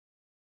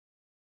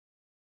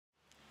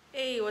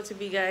Hey, what's up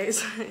you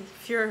guys?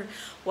 If you're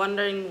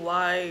wondering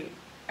why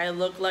I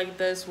look like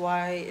this,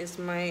 why is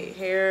my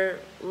hair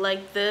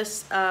like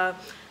this,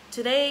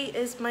 today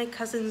is my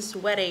cousin's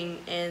wedding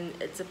and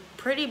it's a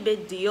pretty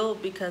big deal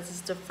because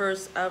it's the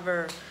first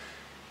ever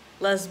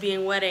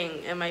lesbian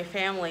wedding in my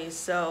family.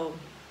 So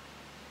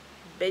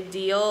big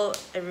deal,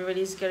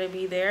 everybody's gonna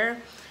be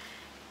there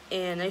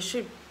and I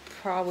should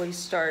probably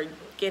start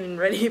getting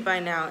ready by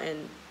now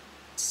and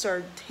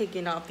start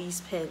taking off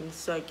these pins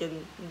so I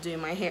can do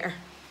my hair.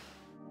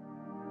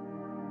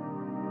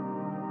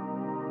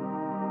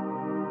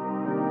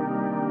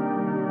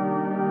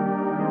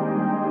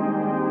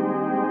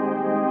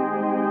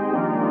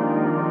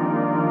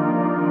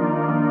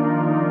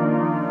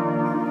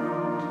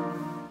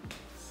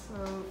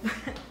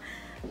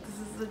 This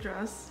is the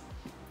dress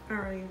I'm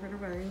wearing for the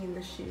wedding and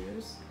the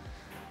shoes,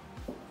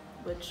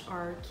 which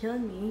are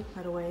killing me,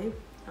 by the way.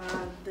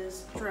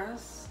 This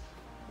dress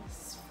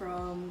is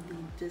from the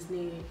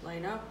Disney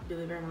lineup,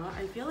 believe it or not.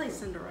 I feel like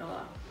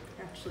Cinderella,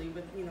 actually,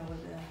 with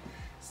with the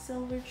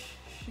silver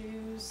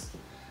shoes,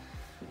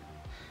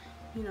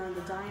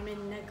 the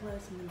diamond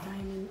necklace and the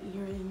diamond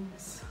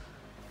earrings.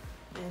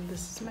 And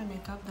this is my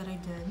makeup that I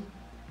did.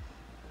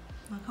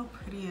 Look how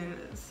pretty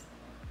it is.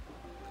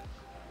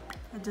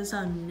 I just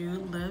have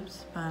nude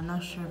lips, but I'm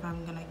not sure if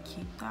I'm gonna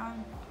keep that.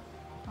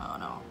 I don't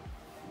know.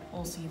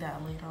 We'll see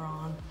that later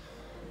on.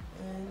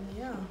 And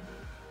yeah,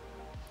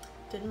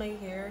 did my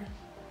hair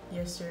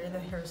yesterday at the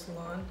hair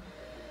salon.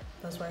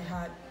 That's why I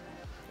had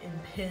in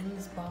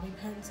pins, bobby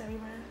pins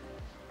everywhere.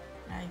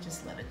 And I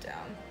just let it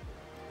down.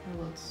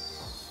 It looks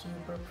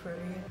super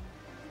pretty.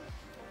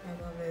 I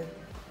love it.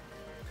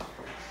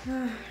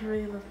 I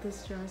really love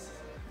this dress.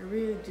 I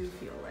really do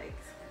feel like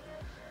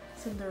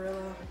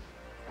Cinderella.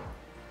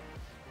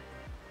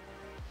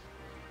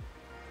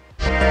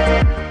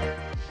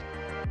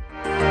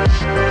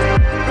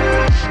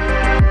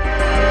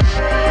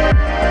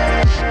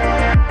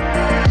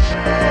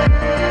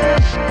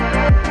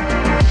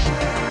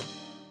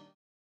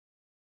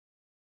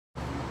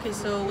 Okay,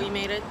 so we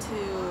made it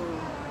to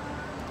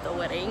the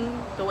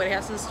wedding. The wedding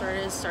hasn't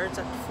started. It starts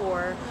at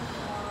 4.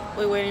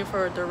 We're waiting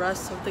for the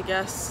rest of the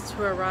guests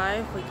to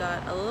arrive. We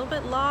got a little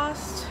bit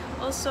lost.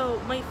 Also,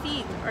 my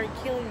feet are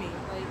killing me.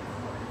 Like,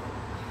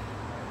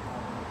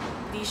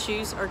 these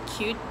shoes are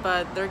cute,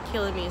 but they're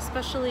killing me,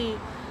 especially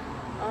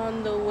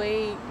on the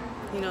way,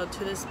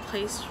 to this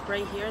place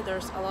right here.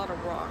 There's a lot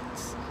of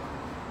rocks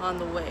on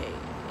the way.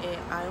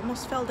 I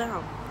almost fell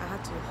down. I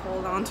had to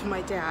hold on to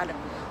my dad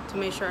to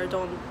make sure I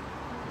don't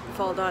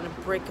fall down and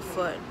break a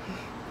foot.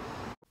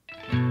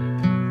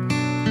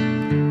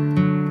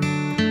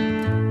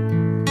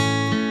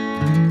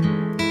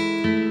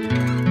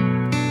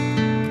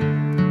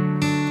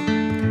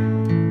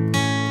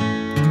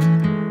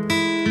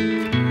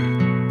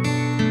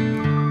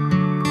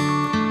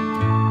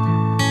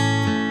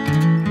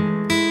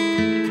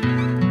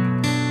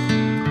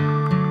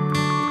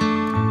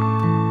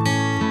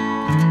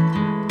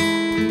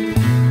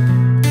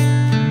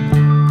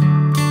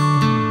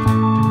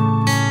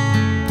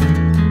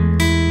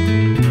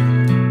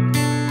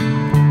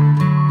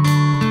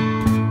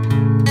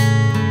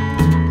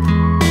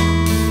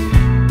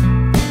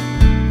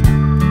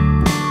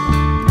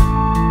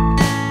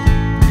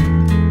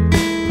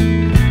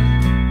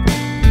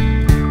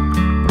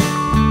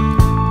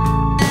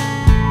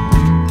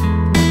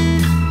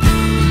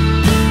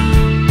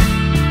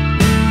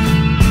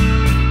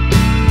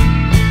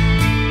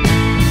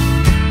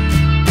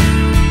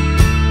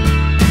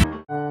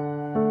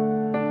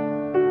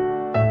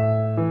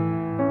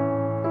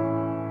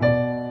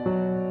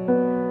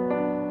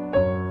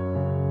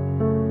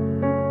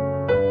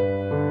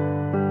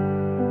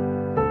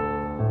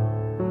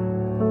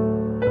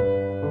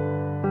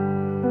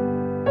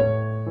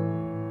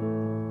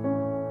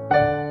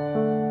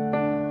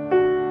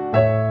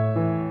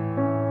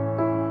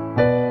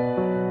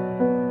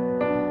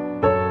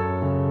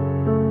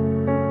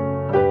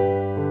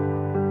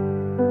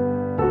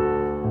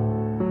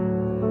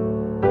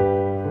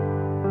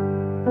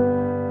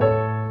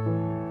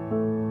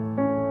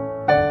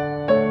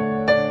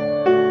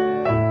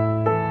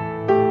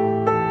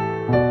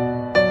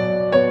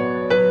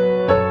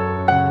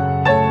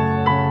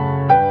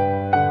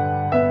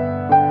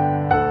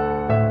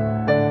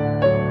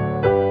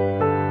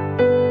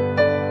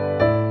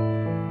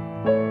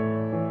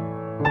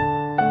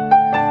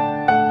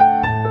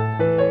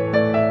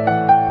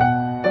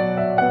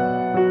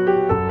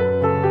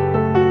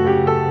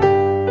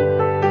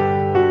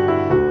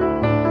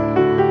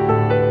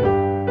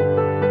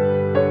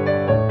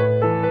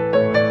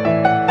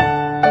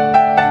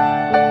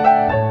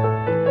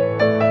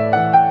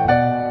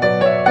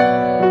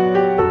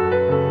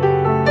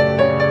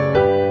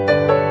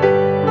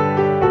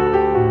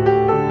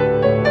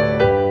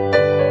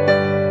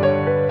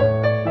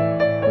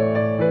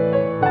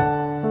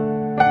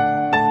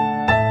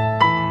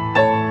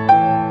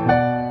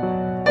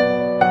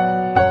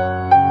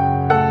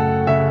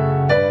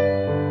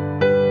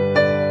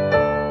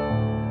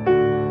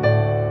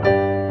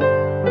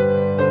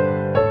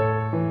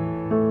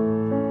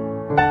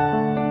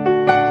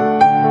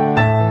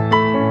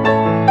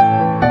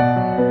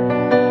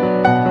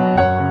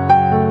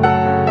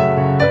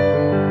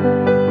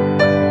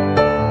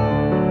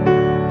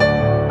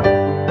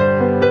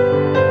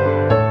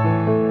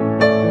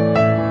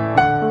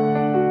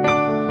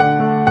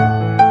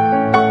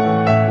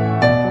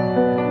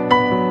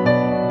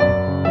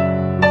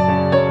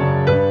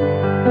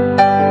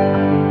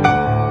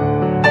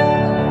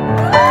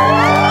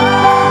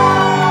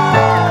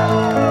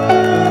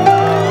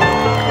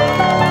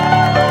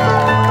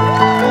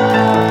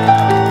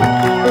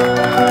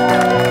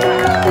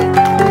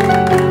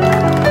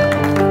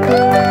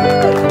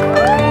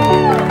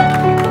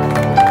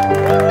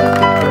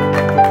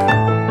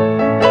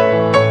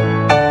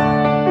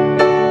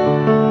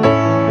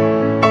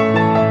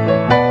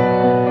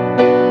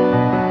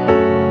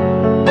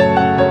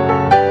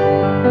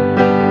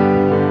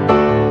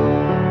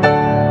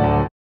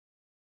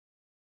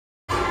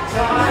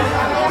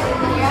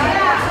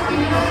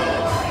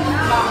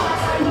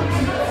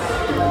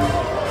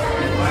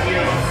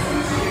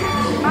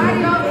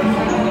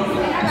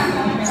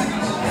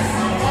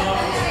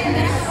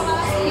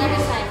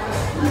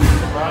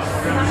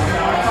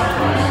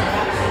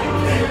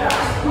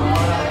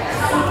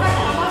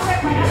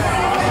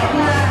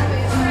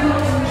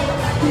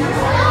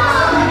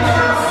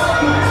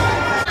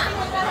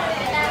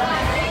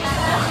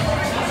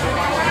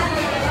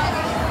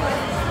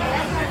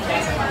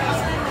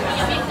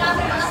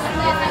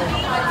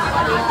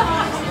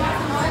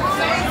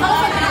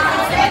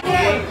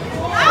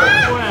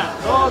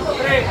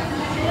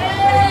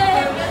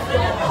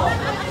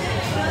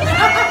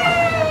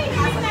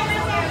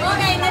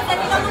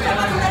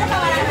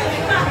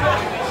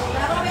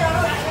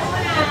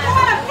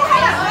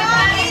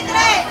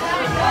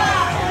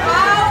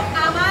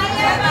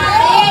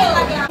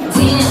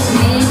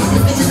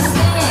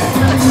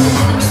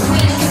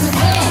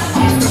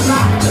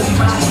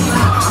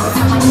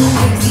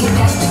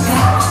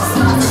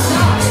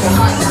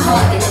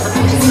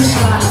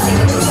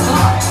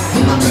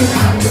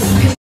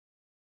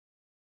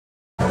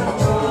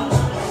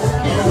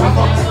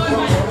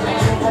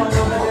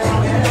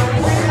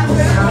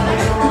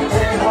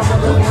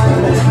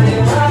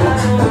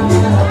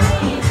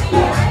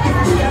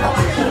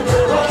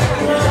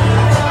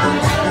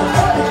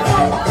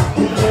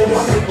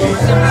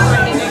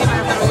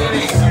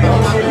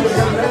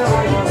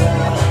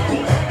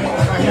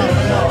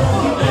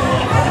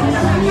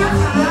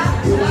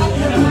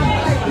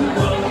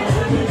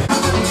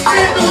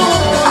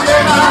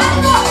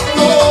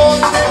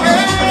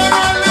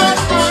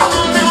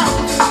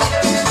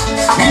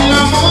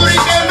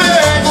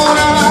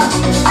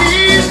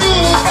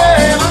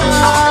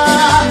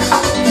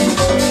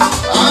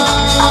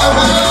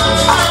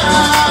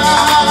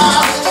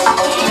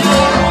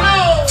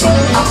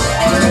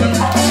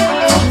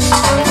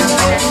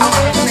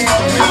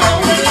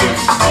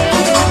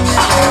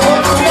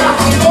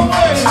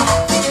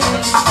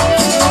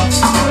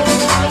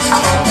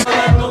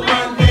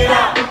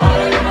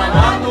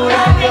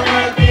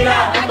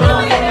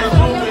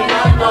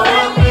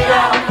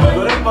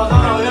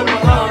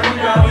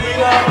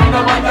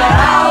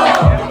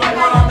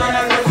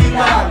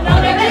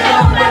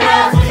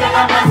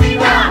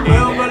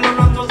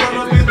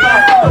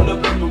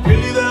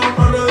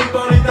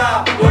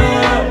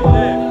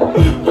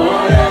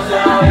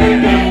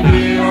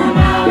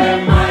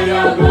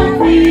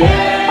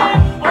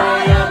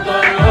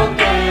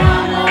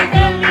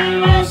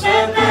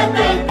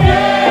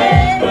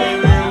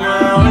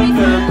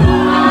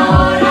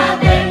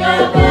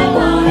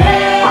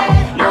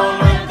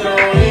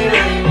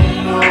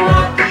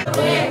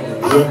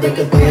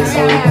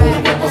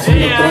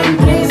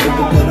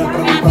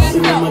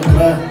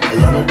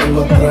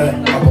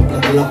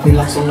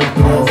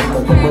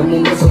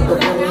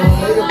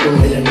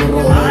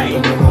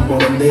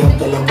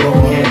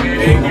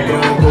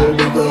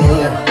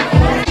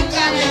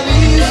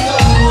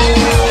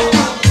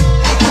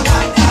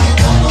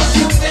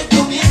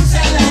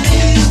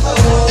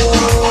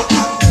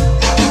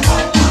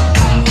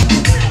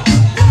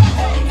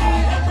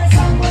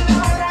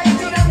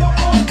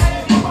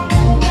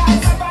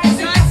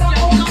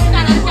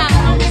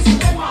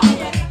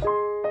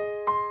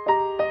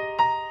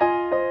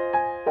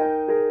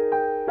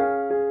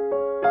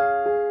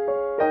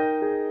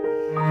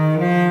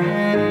 Bye.